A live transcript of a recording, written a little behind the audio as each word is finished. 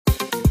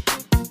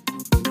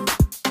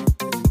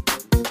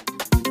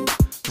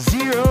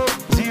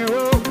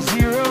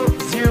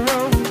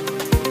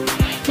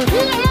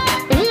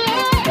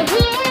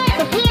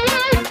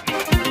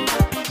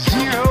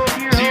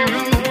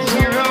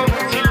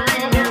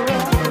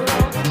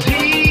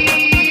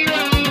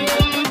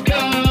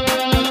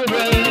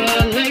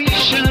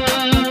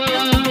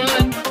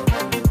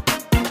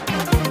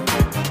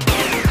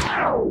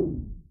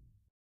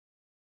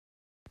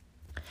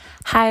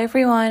Hi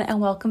everyone,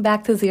 and welcome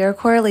back to Zero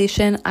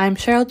Correlation. I'm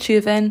Cheryl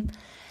Chuvin,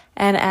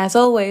 and as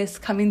always,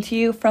 coming to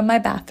you from my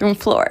bathroom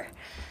floor.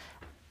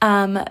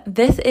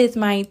 This is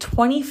my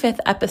 25th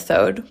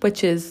episode,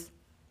 which is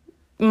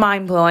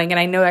mind-blowing, and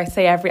I know I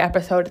say every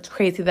episode, it's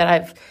crazy that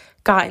I've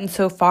gotten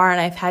so far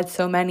and I've had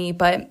so many,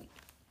 but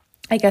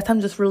I guess I'm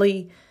just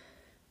really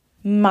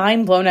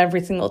mind-blown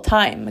every single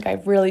time. Like,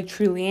 I really,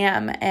 truly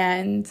am.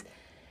 And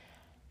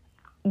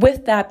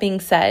with that being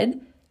said,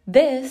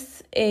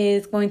 this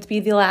is going to be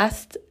the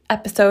last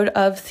episode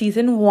of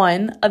season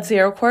 1 of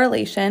Zero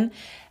Correlation,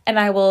 and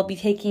I will be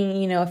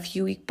taking, a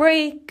few week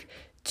break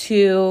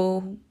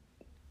to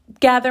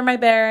gather my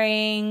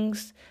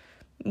bearings,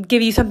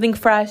 give you something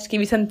fresh, give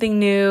you something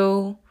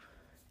new,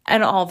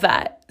 and all of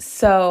that.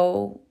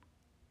 So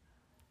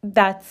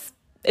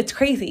it's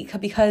crazy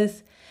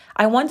because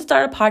I wanted to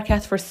start a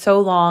podcast for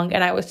so long,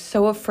 and I was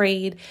so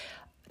afraid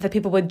that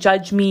people would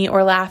judge me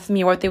or laugh at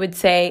me or what they would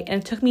say.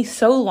 And it took me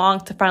so long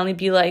to finally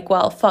be like,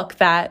 well, fuck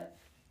that.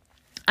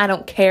 I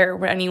don't care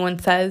what anyone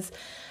says.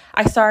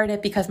 I started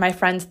it because my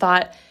friends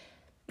thought,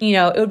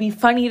 it would be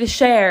funny to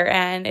share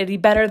and it'd be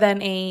better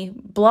than a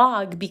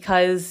blog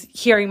because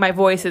hearing my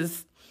voice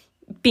is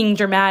being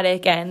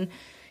dramatic and,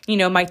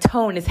 my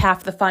tone is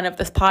half the fun of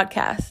this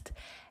podcast.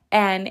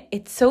 And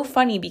it's so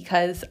funny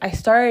because I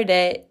started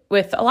it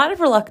with a lot of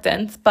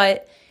reluctance,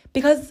 but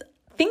because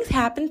things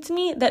happened to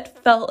me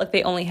that felt like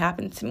they only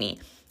happened to me.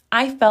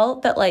 I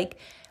felt that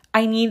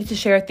I needed to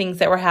share things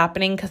that were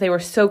happening because they were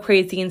so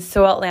crazy and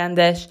so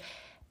outlandish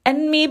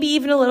and maybe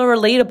even a little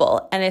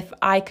relatable. And if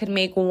I could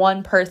make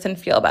one person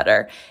feel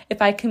better, if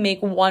I could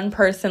make one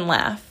person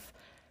laugh,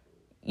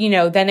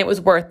 then it was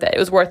worth it. It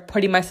was worth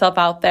putting myself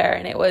out there,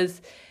 and it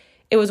was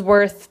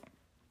worth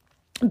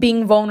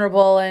being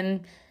vulnerable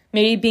and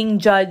maybe being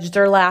judged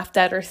or laughed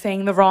at or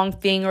saying the wrong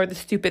thing or the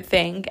stupid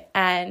thing.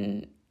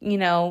 And,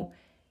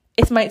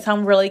 it might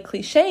sound really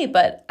cliche,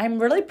 but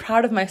I'm really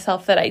proud of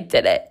myself that I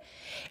did it.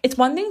 It's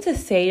one thing to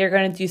say you're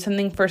going to do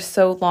something for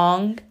so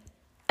long,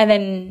 and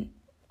then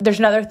there's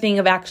another thing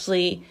of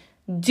actually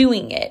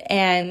doing it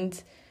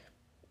and,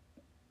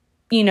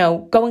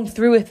 going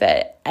through with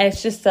it. And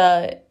it's just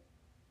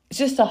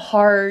a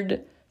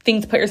hard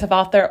thing to put yourself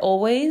out there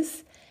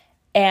always.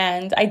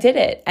 And I did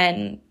it.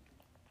 And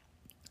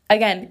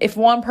again, if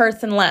one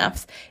person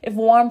laughs, if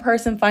one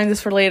person finds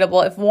this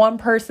relatable, if one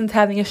person's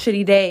having a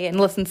shitty day and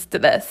listens to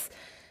this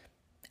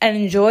and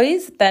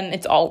enjoys, then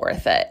it's all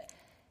worth it.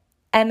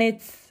 And I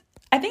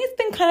think it's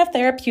been kind of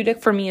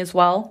therapeutic for me as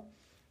well.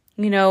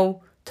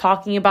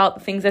 Talking about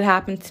the things that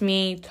happened to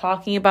me,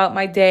 talking about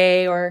my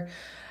day or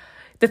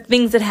the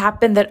things that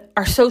happen that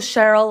are so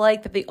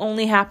Cheryl-like that they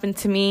only happen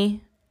to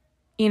me.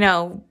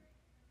 Being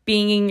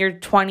in your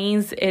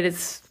 20s, it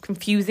is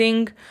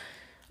confusing.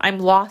 I'm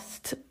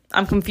lost.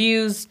 I'm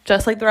confused,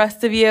 just like the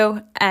rest of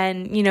you.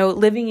 And,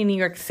 living in New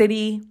York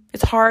City,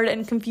 it's hard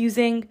and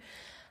confusing.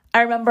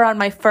 I remember on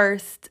my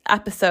first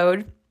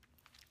episode,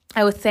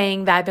 I was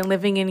saying that I've been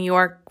living in New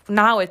York.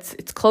 Now it's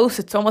close.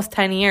 It's almost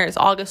 10 years.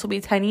 August will be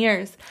 10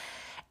 years.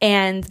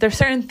 And there's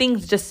certain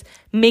things that just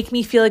make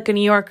me feel like a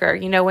New Yorker.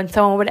 When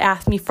someone would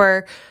ask me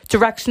for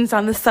directions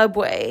on the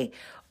subway,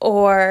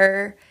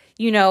 or,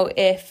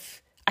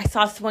 if I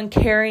saw someone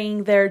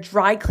carrying their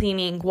dry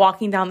cleaning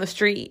walking down the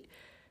street.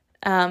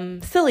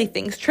 Silly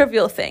things,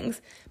 trivial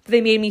things, but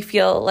they made me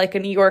feel like a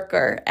New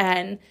Yorker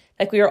and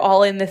like we were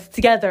all in this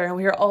together and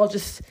we were all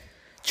just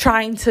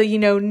trying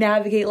to,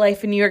 navigate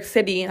life in New York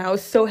City. And I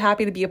was so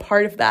happy to be a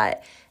part of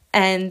that.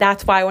 And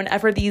that's why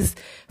whenever these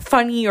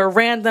funny or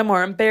random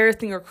or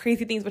embarrassing or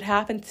crazy things would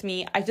happen to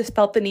me, I just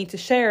felt the need to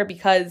share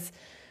because,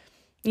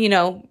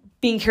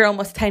 being here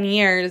almost 10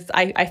 years,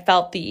 I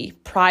felt the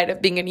pride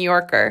of being a New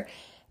Yorker.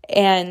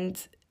 And,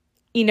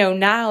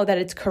 now that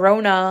it's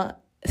Corona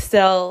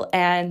still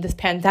and this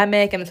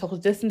pandemic and the social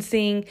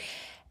distancing,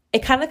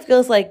 it kind of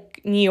feels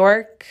like New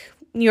York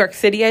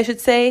City, I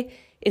should say,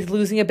 is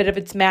losing a bit of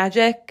its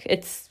magic.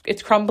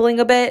 It's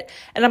crumbling a bit.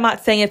 And I'm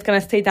not saying it's going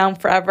to stay down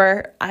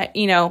forever.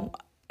 New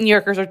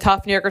Yorkers are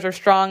tough. New Yorkers are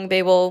strong.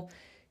 They will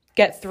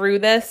get through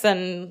this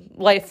and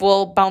life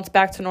will bounce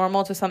back to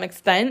normal to some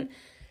extent.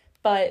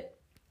 But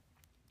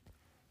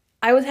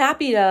I was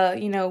happy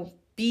to,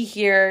 be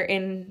here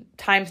in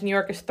times New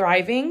York is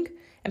thriving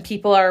and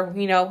people are,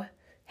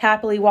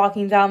 happily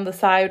walking down the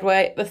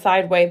sidewalk,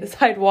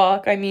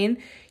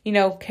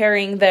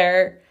 carrying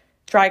their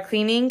dry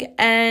cleaning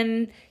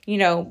and,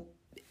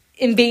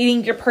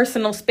 invading your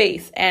personal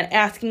space and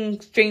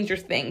asking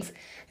strangers things.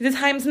 There's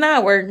times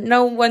now where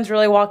no one's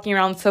really walking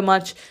around so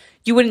much.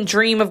 You wouldn't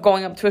dream of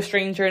going up to a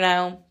stranger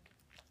now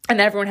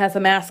and everyone has a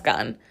mask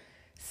on.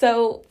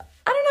 So,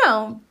 I don't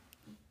know.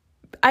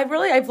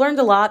 I've learned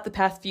a lot the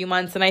past few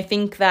months, and I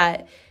think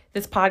that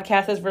this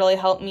podcast has really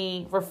helped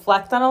me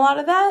reflect on a lot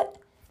of that.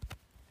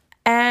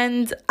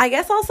 And I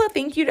guess also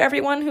thank you to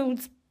everyone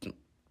who's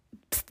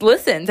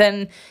listened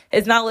and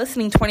is not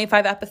listening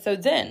 25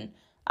 episodes in.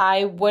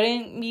 I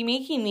wouldn't be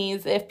making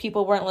these if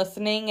people weren't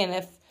listening, and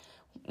if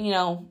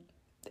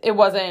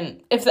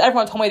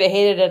everyone told me they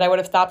hated it, I would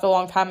have stopped a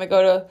long time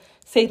ago to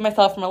save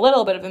myself from a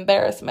little bit of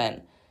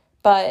embarrassment.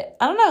 But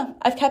I don't know.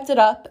 I've kept it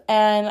up,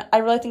 and I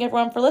really thank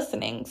everyone for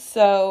listening.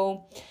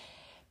 So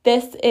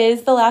this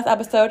is the last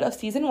episode of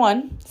season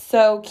 1.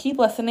 So keep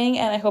listening,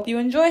 and I hope you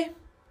enjoy.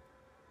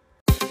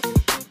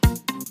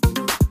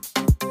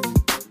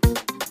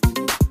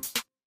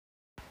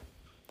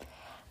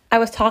 I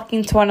was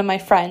talking to one of my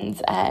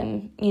friends,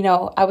 and,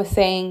 I was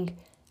saying,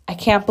 I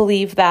can't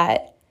believe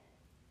that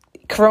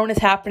Corona is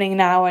happening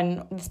now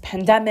and this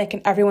pandemic,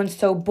 and everyone's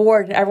so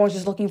bored and everyone's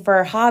just looking for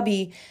a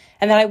hobby.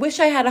 And then I wish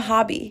I had a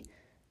hobby.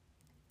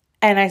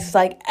 And I was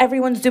like,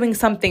 everyone's doing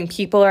something.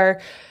 People are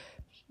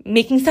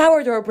making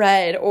sourdough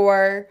bread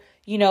or,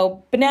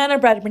 banana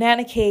bread,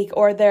 banana cake,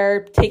 or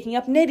they're taking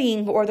up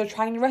knitting, or they're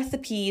trying new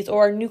recipes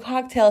or new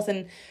cocktails.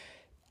 And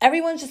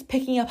everyone's just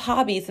picking up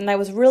hobbies. And I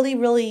was really,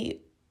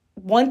 really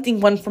wanting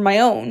one for my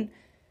own.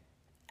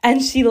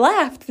 And she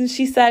laughed and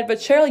she said, but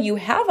Cheryl, you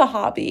have a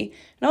hobby.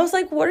 And I was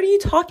like, what are you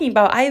talking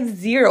about? I have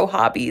 0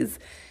 hobbies.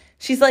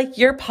 She's like,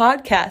 your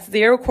podcast,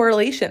 0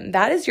 correlation.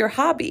 That is your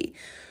hobby.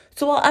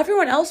 So while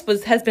everyone else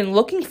has been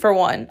looking for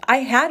one, I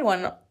had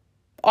one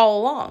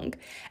all along.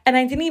 And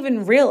I didn't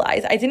even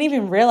realize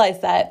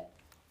that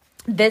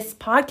this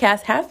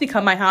podcast has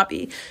become my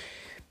hobby.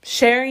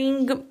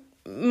 Sharing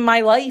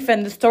my life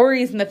and the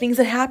stories and the things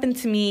that happened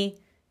to me,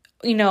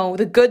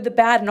 the good, the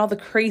bad, and all the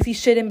crazy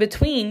shit in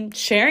between,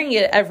 sharing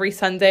it every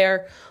Sunday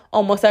or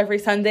almost every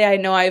Sunday. I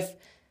know I've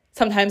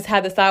sometimes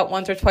had this out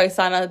once or twice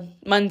on a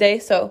Monday,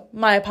 so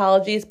my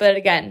apologies. But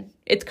again,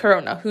 it's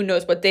Corona. Who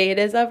knows what day it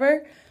is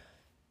ever?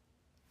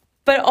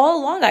 But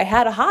all along, I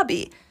had a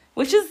hobby,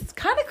 which is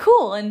kind of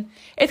cool. And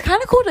it's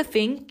kind of cool to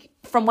think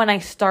from when I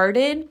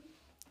started,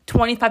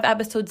 25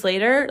 episodes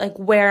later, like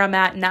where I'm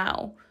at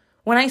now.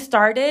 When I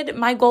started,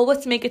 my goal was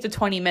to make it to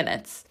 20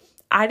 minutes.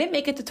 I didn't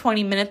make it to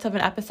 20 minutes of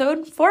an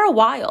episode for a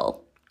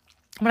while.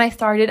 When I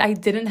started, I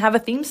didn't have a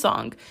theme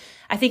song.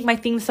 I think my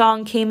theme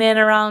song came in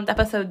around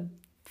episode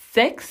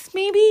 6,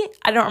 maybe?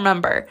 I don't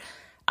remember.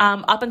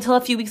 Up until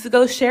a few weeks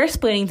ago,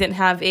 Sharesplaining didn't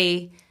have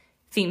a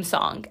theme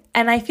song.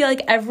 And I feel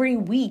like every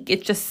week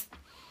it's just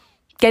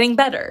getting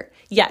better.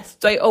 Yes,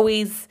 do I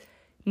always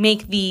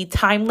make the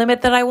time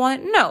limit that I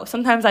want? No,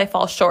 sometimes I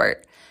fall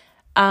short.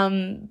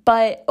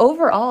 But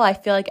overall, I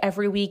feel like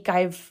every week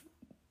I've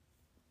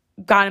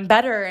gotten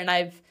better and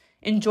I've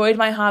enjoyed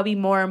my hobby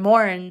more and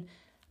more, and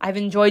I've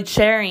enjoyed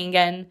sharing.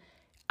 And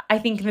I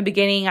think in the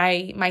beginning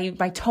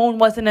my tone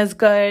wasn't as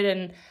good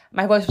and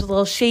my voice was a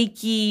little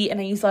shaky and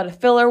I used a lot of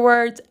filler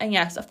words. And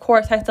yes, of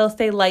course, I still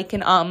say like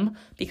and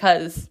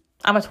because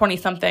I'm a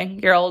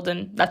 20-something-year-old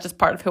and that's just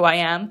part of who I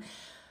am.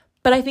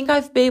 But I think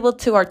I've been able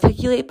to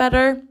articulate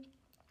better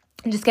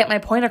and just get my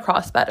point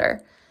across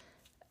better.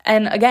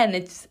 And again,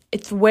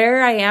 it's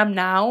where I am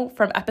now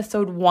from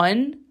episode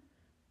 1.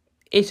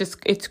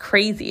 It's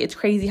crazy. It's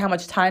crazy how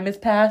much time has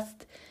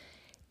passed.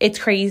 It's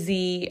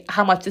crazy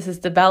how much this has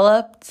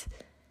developed.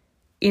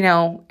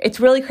 It's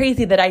really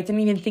crazy that I didn't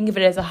even think of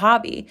it as a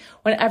hobby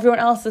when everyone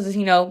else is,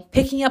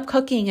 picking up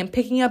cooking and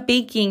picking up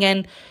baking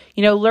and,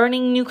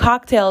 learning new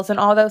cocktails and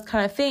all those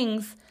kind of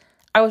things.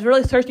 I was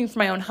really searching for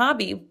my own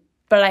hobby,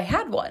 but I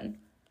had one.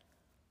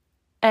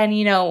 And,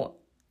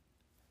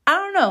 I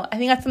don't know. I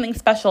think that's something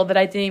special that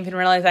I didn't even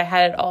realize I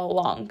had it all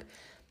along.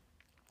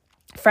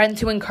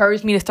 Friends who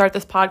encouraged me to start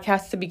this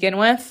podcast to begin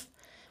with,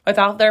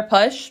 without their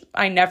push,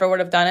 I never would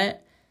have done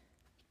it.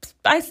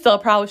 I still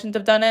probably shouldn't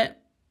have done it.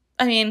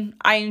 I mean,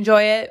 I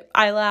enjoy it.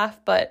 I laugh,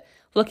 but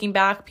looking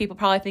back, people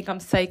probably think I'm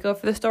psycho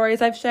for the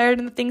stories I've shared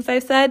and the things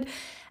I've said.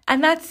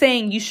 And that's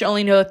saying you should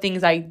only know the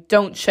things I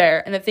don't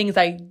share and the things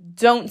I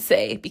don't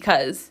say,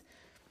 because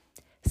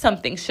some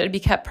things should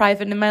be kept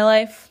private in my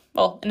life.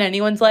 Well, in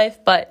anyone's life,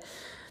 but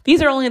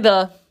these are only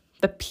the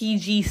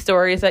PG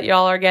stories that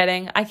y'all are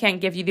getting. I can't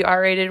give you the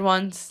R-rated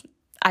ones.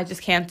 I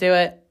just can't do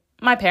it.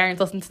 My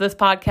parents listen to this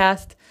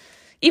podcast.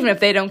 Even if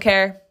they don't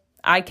care,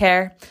 I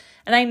care.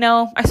 And I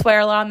know I swear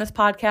a lot on this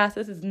podcast.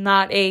 This is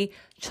not a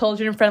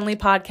children-friendly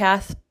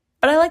podcast,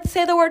 but I like to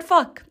say the word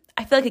fuck.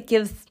 I feel like it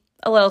gives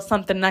a little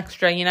something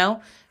extra,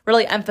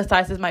 really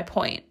emphasizes my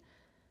point.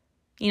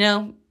 I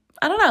don't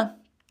know.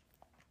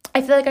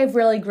 I feel like I've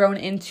really grown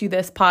into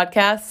this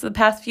podcast the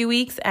past few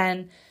weeks,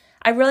 and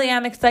I really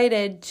am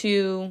excited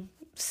to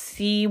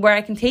see where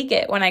I can take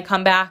it when I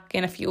come back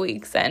in a few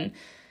weeks. And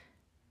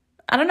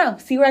I don't know,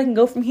 see where I can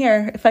go from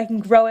here, if I can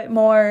grow it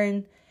more.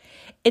 And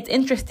it's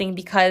interesting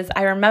because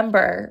I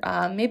remember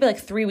maybe like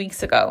 3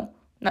 weeks ago,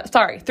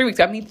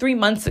 3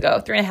 months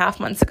ago, 3.5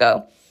 months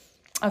ago,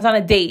 I was on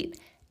a date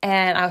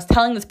and I was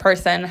telling this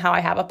person how I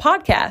have a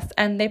podcast,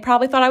 and they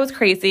probably thought I was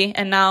crazy.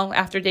 And now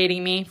after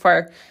dating me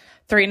for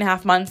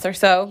 3.5 months or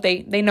so,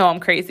 they know I'm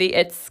crazy.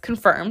 It's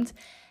confirmed.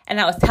 And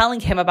I was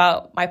telling him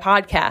about my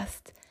podcast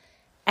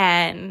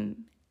and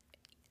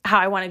how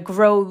I want to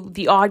grow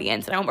the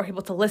audience and I want more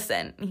people to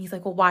listen. And he's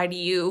like, well, why do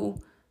you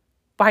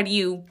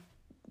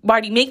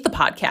make the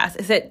podcast?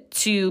 Is it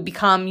to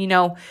become,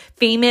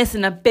 famous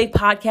and a big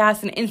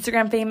podcast and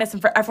Instagram famous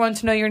and for everyone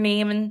to know your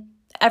name and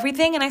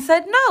everything? And I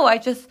said, no,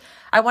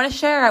 I want to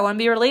share. I want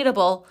to be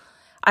relatable.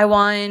 I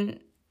want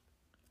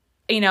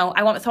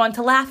someone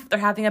to laugh if they're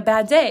having a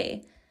bad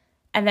day.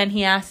 And then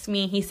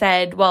he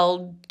said,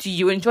 well, do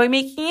you enjoy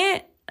making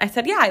it? I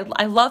said, yeah,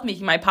 I love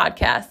making my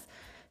podcast.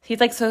 He's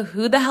like, so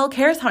who the hell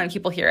cares how many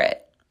people hear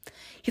it?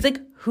 He's like,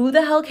 who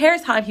the hell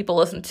cares how many people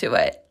listen to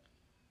it?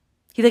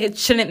 He's like, it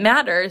shouldn't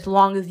matter as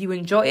long as you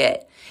enjoy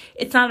it.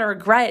 It's not a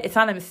regret. It's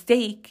not a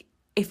mistake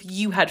if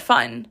you had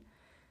fun.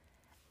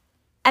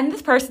 And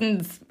this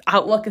person's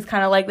outlook is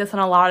kind of like this on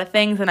a lot of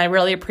things, and I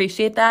really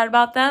appreciate that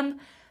about them.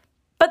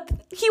 But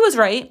he was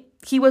right.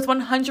 He was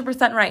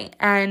 100% right.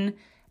 And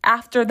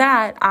after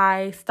that,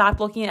 I stopped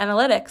looking at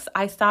analytics.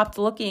 I stopped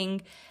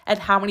looking at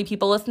how many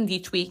people listened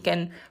each week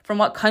and from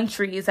what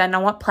countries and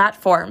on what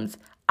platforms.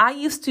 I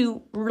used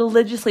to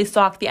religiously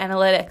stalk the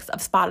analytics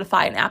of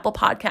Spotify and Apple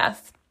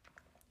Podcasts.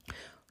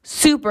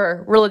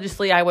 Super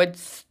religiously, I would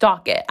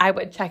stalk it. I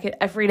would check it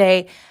every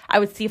day. I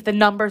would see if the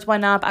numbers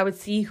went up. I would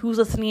see who's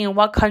listening in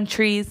what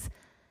countries.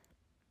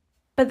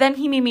 But then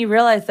he made me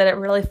realize that it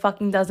really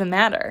fucking doesn't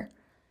matter.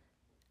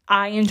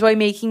 I enjoy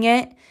making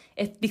it.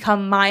 It's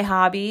become my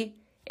hobby.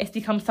 It's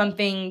become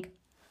something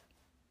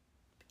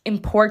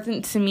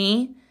important to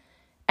me.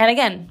 And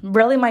again,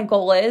 really my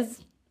goal is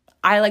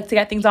I like to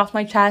get things off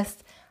my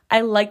chest.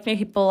 I like to make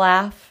people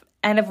laugh.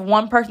 And if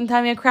one person's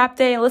having a crap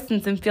day and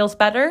listens and feels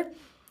better,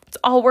 it's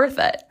all worth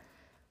it.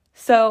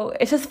 So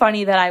it's just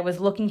funny that I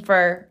was looking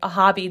for a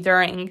hobby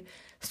during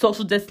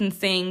social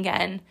distancing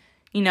and,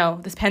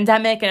 this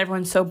pandemic, and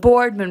everyone's so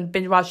bored and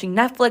binge watching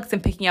Netflix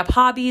and picking up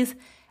hobbies.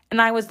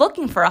 And I was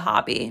looking for a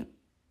hobby,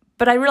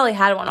 but I really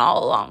had one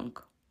all along.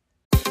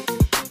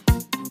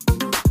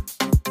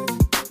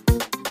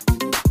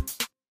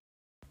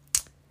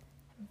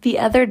 The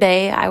other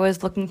day, I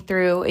was looking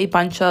through a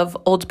bunch of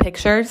old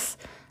pictures.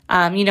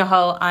 You know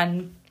how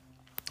on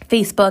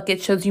Facebook,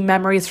 it shows you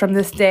memories from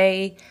this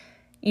day,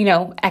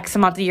 X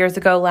amount of years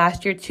ago,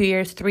 last year, 2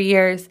 years, 3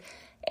 years.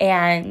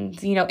 And,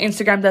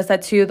 Instagram does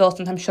that too. They'll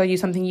sometimes show you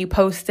something you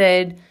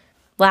posted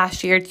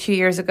last year, 2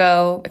 years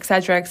ago, et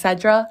cetera, et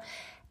cetera.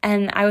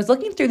 And I was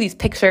looking through these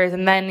pictures,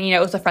 and then, it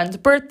was a friend's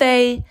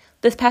birthday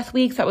this past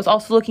week. So I was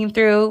also looking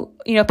through,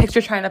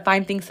 pictures, trying to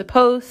find things to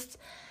post.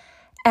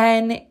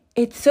 And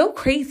it's so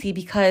crazy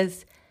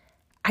because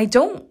I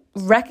don't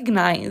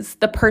recognize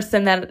the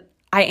person that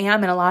I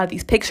am in a lot of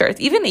these pictures.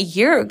 Even a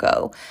year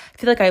ago, I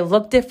feel like I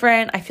look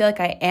different. I feel like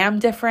I am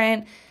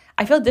different.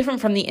 I feel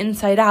different from the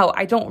inside out.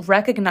 I don't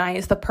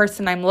recognize the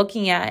person I'm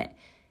looking at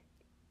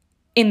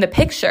in the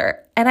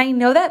picture. And I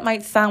know that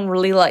might sound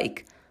really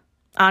like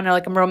I'm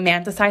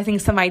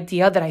romanticizing some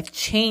idea that I've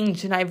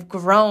changed and I've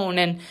grown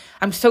and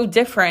I'm so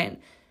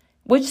different,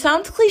 which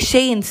sounds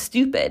cliche and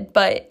stupid,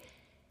 but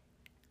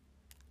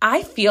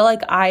I feel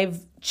like I've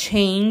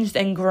changed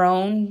and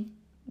grown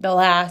the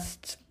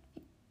last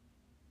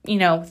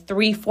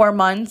 3-4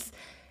 months,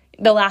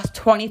 the last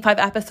 25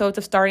 episodes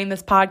of starting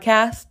this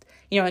podcast.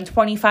 In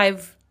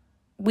 25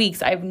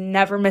 weeks, I've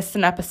never missed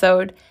an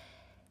episode.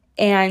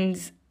 And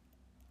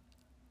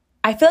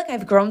I feel like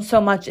I've grown so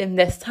much in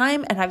this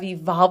time, and I've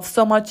evolved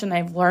so much, and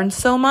I've learned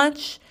so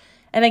much.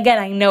 And again,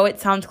 I know it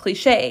sounds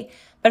cliche,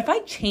 but if I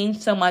change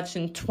so much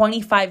in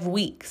 25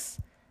 weeks,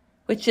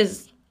 which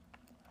is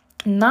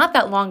not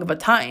that long of a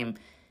time,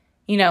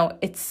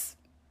 it's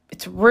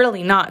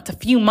really not. It's a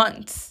few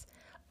months.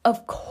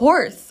 Of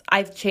course,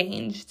 I've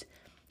changed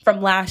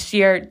from last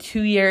year,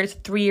 2 years,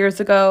 3 years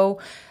ago.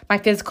 My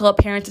physical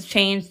appearance has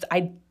changed.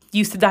 I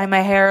used to dye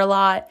my hair a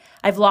lot.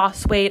 I've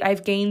lost weight.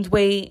 I've gained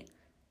weight.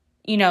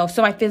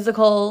 So my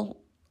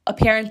physical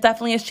appearance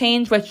definitely has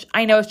changed, which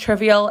I know is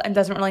trivial and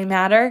doesn't really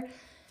matter.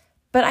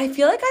 But I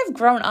feel like I've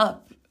grown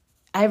up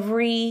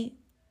every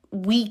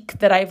week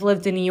that I've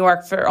lived in New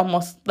York for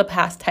almost the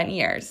past 10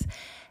 years.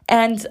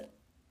 And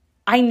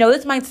I know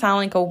this might sound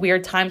like a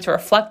weird time to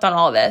reflect on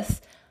all this,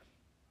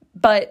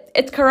 but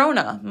it's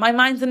Corona. My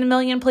mind's in a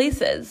million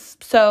places.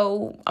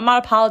 So I'm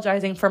not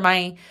apologizing for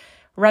my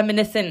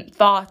reminiscent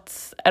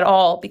thoughts at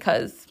all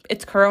because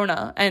it's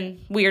Corona and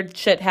weird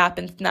shit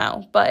happens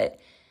now. But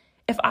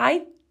if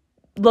I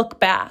look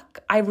back,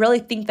 I really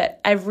think that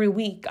every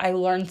week I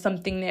learn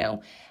something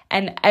new.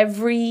 And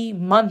every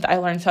month I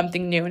learn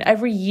something new. And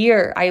every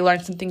year I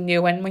learn something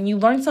new. And when you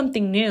learn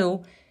something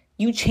new,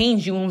 you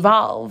change, you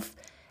evolve.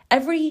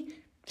 Every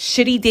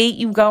shitty date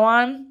you go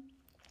on,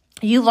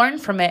 you learn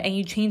from it and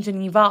you change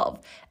and evolve.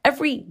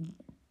 Every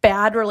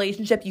bad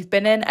relationship you've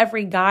been in,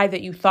 every guy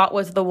that you thought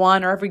was the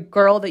one, or every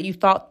girl that you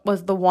thought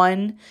was the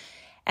one,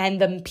 and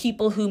the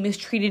people who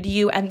mistreated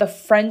you and the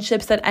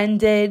friendships that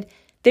ended,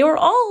 they were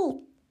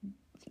all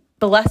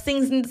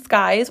blessings in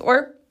disguise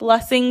or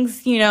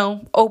blessings,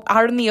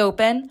 out in the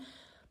open.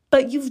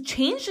 But you've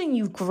changed and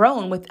you've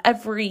grown with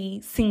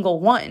every single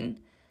one.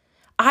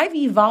 I've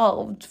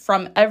evolved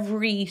from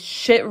every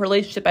shit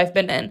relationship I've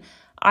been in.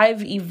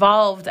 I've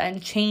evolved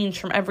and changed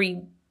from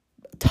every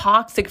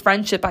toxic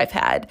friendship I've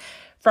had,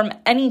 from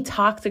any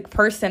toxic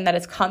person that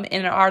has come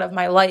in and out of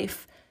my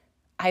life.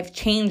 I've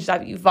changed,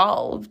 I've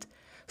evolved.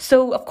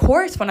 So, of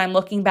course, when I'm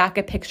looking back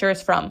at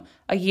pictures from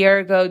a year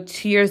ago,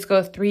 2 years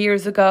ago, 3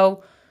 years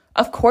ago,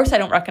 of course I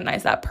don't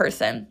recognize that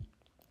person.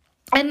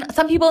 And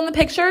some people in the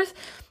pictures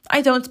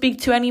I don't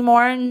speak to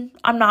anymore, and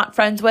I'm not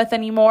friends with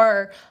anymore,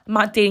 or I'm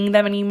not dating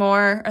them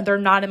anymore, or they're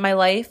not in my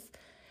life,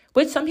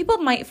 which some people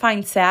might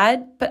find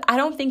sad, but I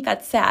don't think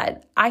that's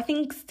sad. I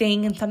think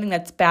staying in something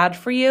that's bad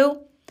for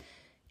you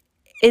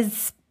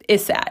is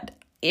sad.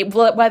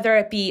 Whether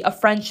it be a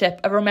friendship,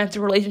 a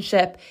romantic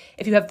relationship,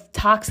 if you have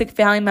toxic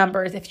family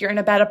members, if you're in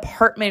a bad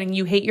apartment and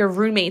you hate your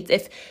roommates,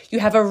 if you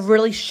have a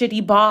really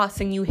shitty boss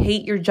and you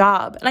hate your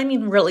job, and I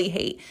mean really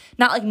hate,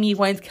 not like me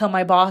wanting to kill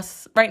my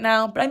boss right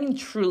now, but I mean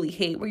truly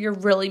hate, where you're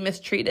really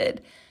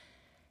mistreated.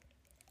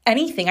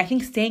 Anything, I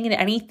think staying in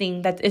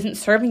anything that isn't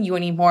serving you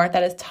anymore,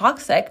 that is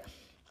toxic,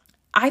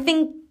 I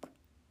think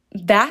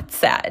that's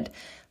sad.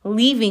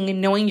 Leaving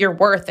and knowing your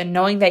worth and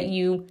knowing that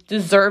you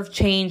deserve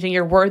change and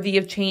you're worthy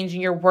of change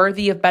and you're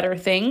worthy of better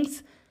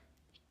things,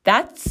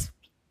 that's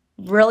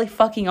really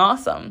fucking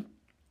awesome.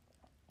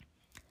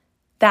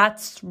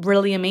 That's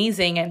really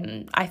amazing,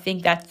 and I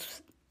think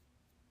that's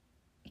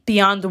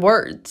beyond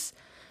words.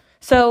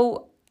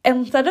 So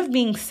instead of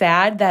being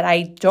sad that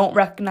I don't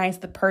recognize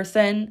the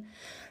person,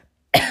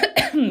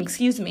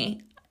 excuse me,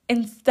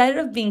 instead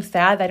of being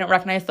sad that I don't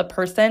recognize the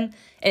person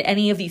in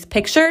any of these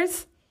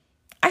pictures,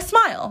 I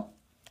smile.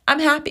 I'm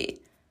happy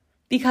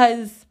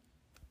because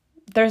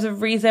there's a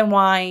reason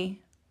why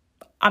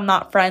I'm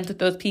not friends with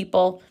those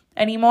people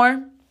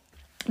anymore.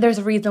 There's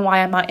a reason why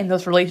I'm not in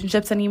those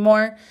relationships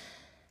anymore.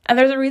 And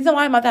there's a reason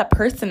why I'm not that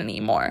person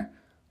anymore.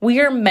 We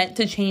are meant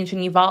to change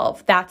and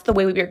evolve. That's the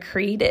way we were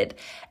created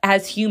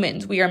as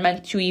humans. We are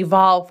meant to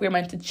evolve. We are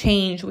meant to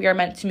change. We are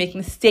meant to make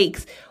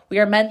mistakes. We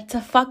are meant to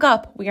fuck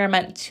up. We are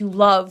meant to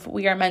love.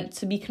 We are meant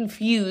to be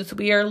confused.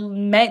 We are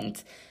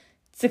meant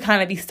to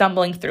kind of be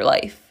stumbling through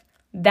life.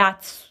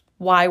 That's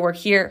why we're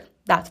here.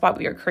 That's why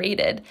we were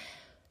created.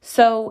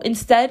 So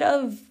instead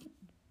of,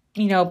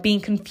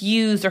 being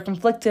confused or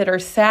conflicted or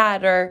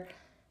sad or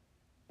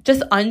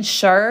just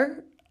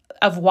unsure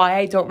of why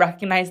I don't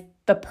recognize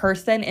the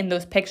person in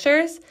those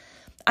pictures,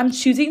 I'm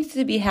choosing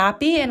to be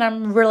happy, and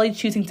I'm really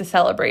choosing to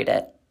celebrate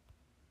it.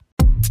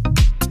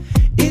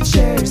 It's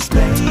your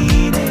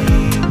explaining.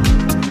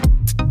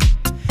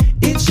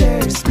 It's your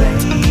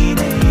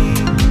explaining.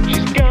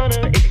 She's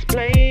gonna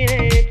explain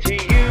it to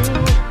you.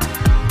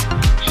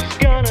 She's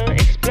gonna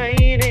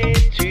explain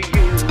it to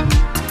you.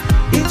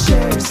 It's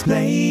your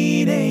explaining.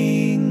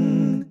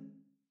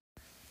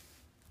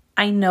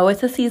 I know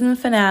it's a season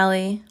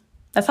finale.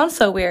 That sounds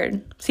so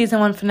weird. Season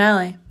 1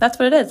 finale. That's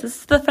what it is. This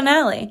is the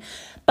finale.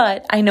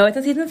 But I know it's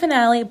a season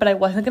finale, but I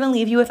wasn't going to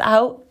leave you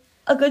without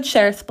a good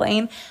share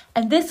explain.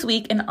 And this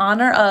week, in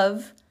honor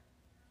of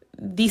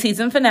the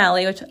season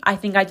finale, which I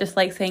think I just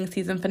like saying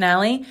season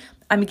finale,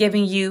 I'm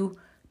giving you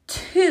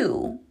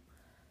 2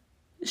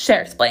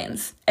 share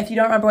explains. If you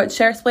don't remember what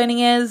share explaining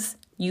is,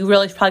 you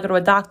really should probably go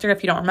to a doctor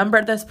if you don't remember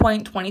at this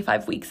point,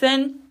 25 weeks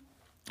in.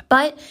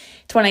 But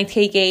it's when I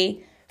take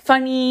a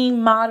funny,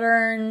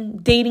 modern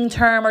dating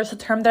term, or just a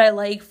term that I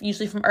like,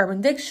 usually from Urban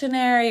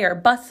Dictionary or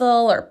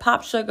Bustle or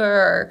Pop Sugar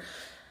or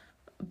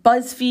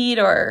BuzzFeed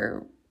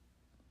or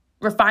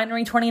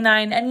Refinery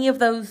 29, any of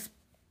those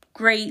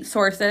great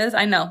sources.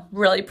 I know,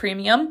 really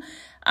premium.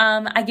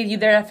 I give you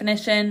their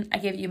definition. I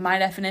give you my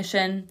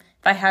definition.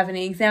 If I have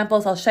any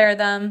examples, I'll share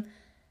them.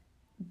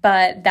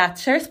 But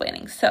that's share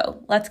explaining.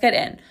 So let's get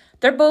in.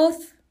 They're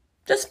both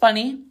just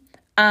funny.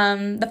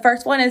 The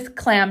first one is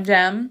clam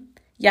jam.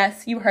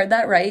 Yes, you heard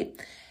that right.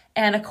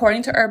 And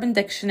according to Urban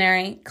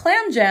Dictionary,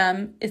 clam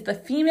jam is the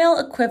female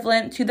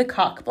equivalent to the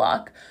cock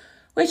block,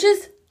 which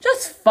is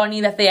just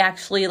funny that they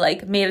actually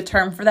made a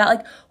term for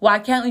that. Why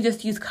can't we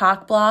just use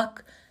cock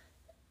block,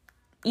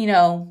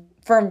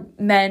 for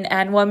men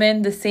and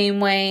women the same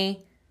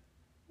way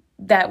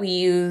that we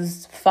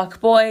use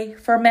fuckboy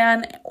for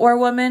man or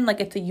woman?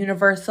 It's a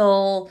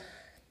universal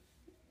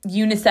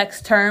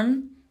unisex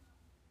term.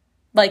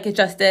 It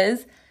just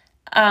is.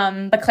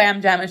 But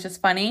clam jam is just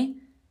funny.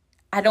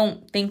 I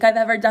don't think I've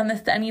ever done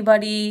this to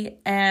anybody,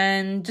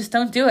 and just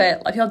don't do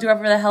it. Let people do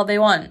whatever the hell they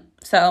want.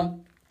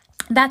 So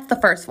that's the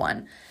first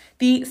one.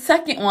 The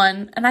second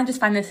one, and I just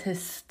find this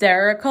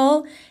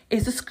hysterical,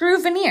 is a screw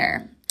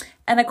veneer.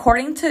 And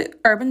according to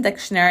Urban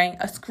Dictionary,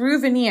 a screw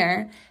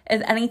veneer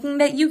is anything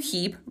that you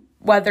keep,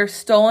 whether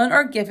stolen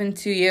or given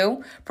to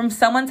you, from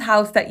someone's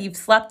house that you've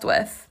slept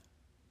with.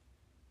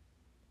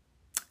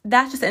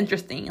 That's just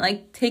interesting.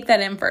 Take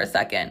that in for a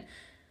second.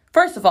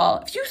 First of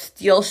all, if you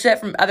steal shit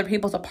from other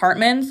people's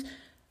apartments,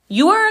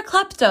 you are a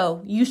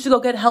klepto. You should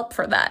go get help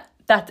for that.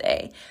 That's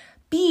A.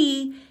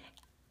 B,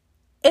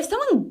 if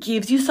someone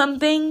gives you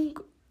something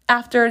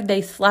after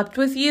they slept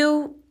with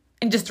you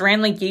and just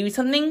randomly gave you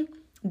something,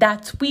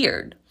 that's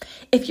weird.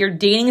 If you're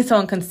dating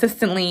someone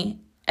consistently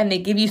and they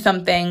give you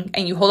something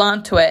and you hold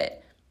on to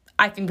it,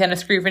 I think then a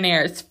screw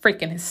veneer is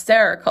freaking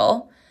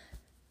hysterical.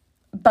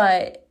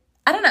 But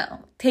I don't know.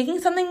 Taking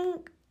something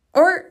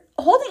or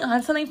holding on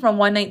to something from a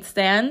one-night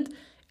stand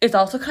is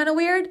also kind of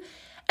weird.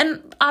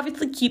 And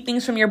obviously keep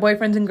things from your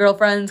boyfriends and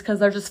girlfriends because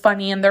they're just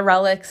funny and they're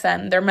relics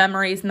and they're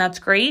memories, and that's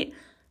great.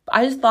 But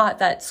I just thought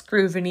that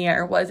screw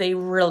veneer was a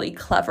really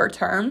clever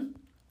term.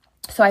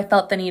 So I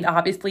felt the need,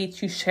 obviously,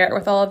 to share it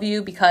with all of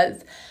you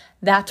because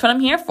that's what I'm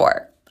here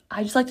for.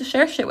 I just like to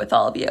share shit with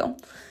all of you.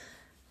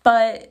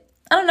 But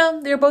I don't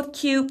know. They're both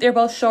cute. They're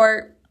both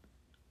short.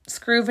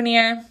 Screw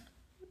veneer.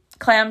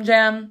 Clam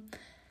jam.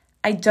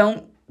 I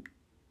don't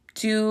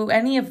do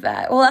any of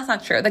that. Well, that's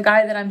not true. The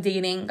guy that I'm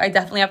dating, I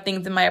definitely have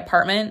things in my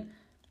apartment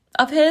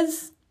of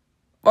his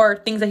or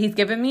things that he's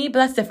given me, but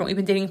that's different. We've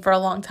been dating for a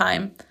long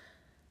time.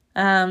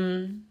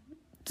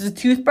 Does a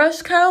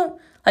toothbrush count?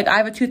 Like, I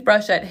have a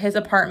toothbrush at his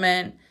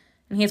apartment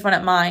and he has one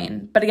at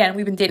mine. But again,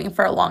 we've been dating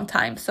for a long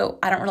time, so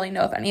I don't really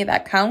know if any of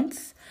that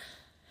counts.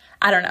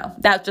 I don't know.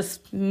 That's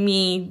just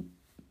me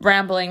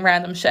rambling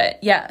random shit.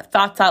 Yeah,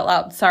 thoughts out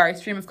loud. Sorry,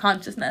 stream of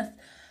consciousness.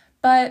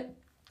 But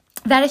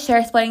that is share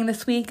explaining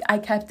this week. I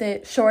kept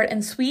it short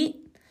and sweet.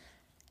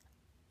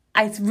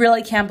 I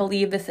really can't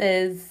believe this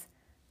is,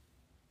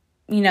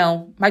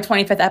 my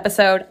 25th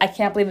episode. I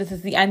can't believe this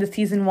is the end of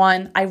season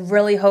 1. I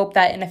really hope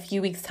that in a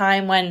few weeks'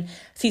 time when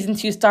season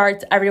 2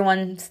 starts,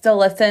 everyone still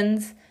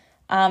listens.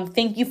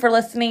 Thank you for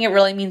listening. It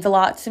really means a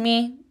lot to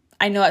me.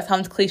 I know it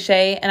sounds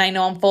cliche, and I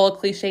know I'm full of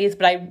cliches,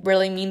 but I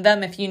really mean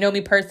them. If you know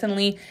me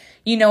personally,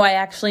 you know I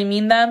actually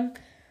mean them.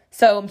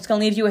 So I'm just going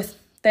to leave you with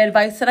the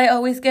advice that I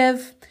always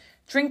give.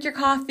 Drink your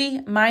coffee,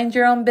 mind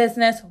your own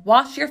business,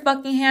 wash your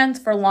fucking hands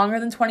for longer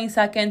than 20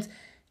 seconds,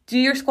 do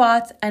your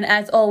squats, and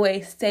as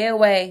always, stay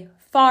away,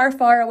 far,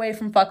 far away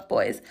from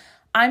fuckboys.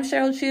 I'm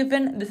Cheryl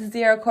Chuvin. This is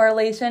Zero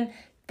Correlation.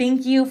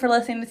 Thank you for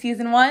listening to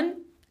season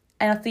 1,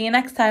 and I'll see you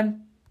next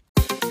time.